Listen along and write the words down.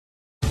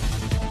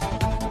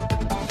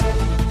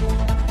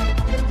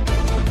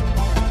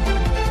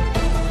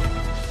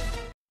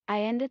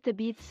Ayanda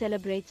Thabethe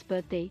celebrates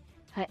birthday,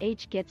 her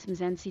age gets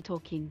Mzansi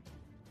talking.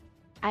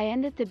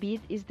 Ayanda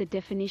Thabethe is the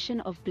definition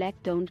of black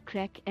don't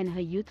crack and her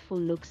youthful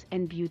looks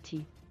and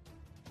beauty.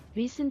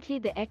 Recently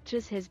the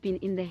actress has been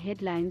in the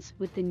headlines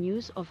with the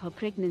news of her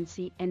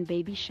pregnancy and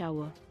baby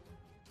shower.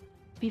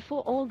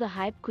 Before all the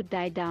hype could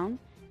die down,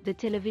 the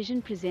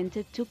television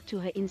presenter took to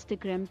her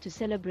Instagram to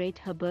celebrate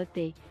her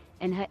birthday,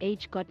 and her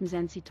age got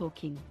Mzansi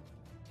talking.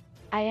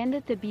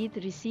 Ayanda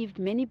Thabethe received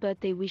many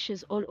birthday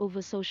wishes all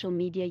over social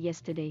media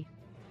yesterday.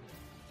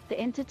 The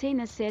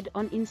entertainer said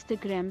on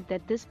Instagram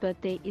that this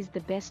birthday is the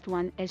best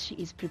one as she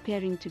is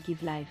preparing to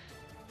give life.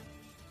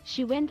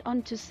 She went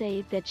on to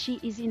say that she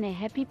is in a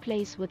happy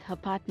place with her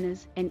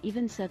partners and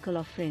even circle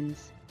of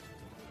friends.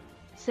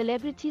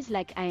 Celebrities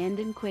like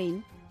Ayanda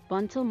Thabethe,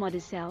 Bontel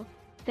Modicel,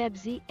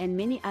 Thabethe and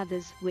many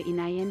others were in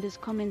Ayanda's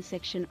comment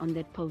section on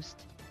that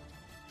post.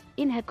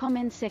 In her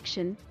comment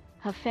section,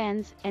 her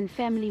fans and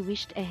family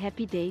wished a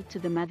happy day to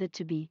the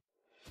mother-to-be.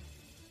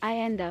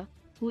 Ayanda,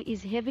 who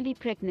is heavily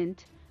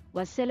pregnant,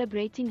 was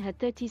celebrating her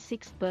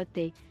 36th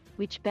birthday,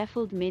 which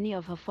baffled many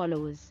of her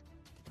followers.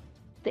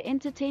 The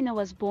entertainer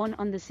was born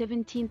on the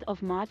 17th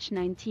of March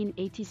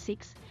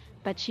 1986,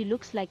 but she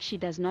looks like she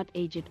does not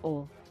age at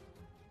all.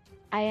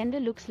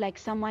 Ayanda looks like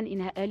someone in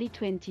her early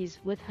 20s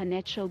with her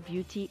natural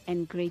beauty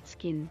and great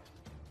skin.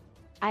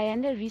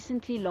 Ayanda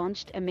recently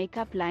launched a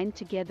makeup line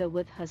together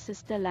with her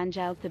sister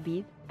Ayanda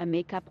Thabethe, a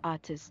makeup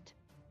artist.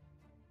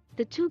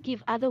 The two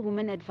give other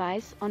women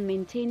advice on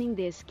maintaining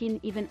their skin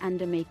even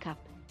under makeup.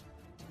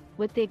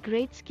 With their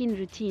great skin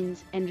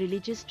routines and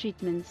religious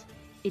treatments,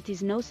 it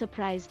is no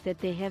surprise that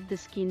they have the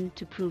skin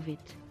to prove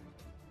it.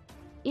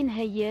 In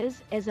her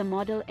years as a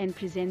model and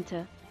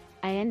presenter,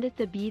 Ayanda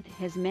Thabethe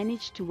has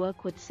managed to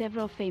work with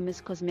several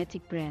famous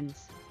cosmetic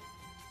brands.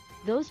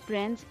 Those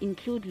brands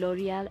include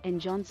L'Oreal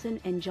and Johnson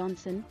 &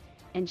 Johnson,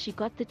 and she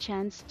got the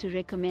chance to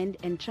recommend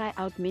and try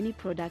out many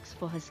products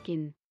for her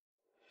skin.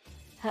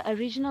 Her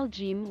original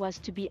dream was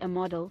to be a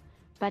model,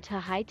 but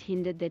her height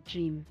hindered that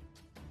dream.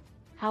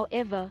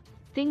 However,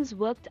 things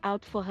worked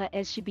out for her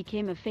as she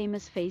became a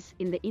famous face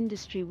in the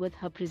industry with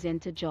her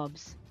presenter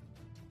jobs.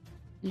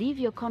 Leave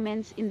your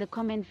comments in the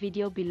comment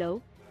video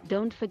below.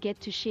 Don't forget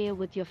to share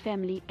with your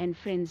family and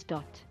friends.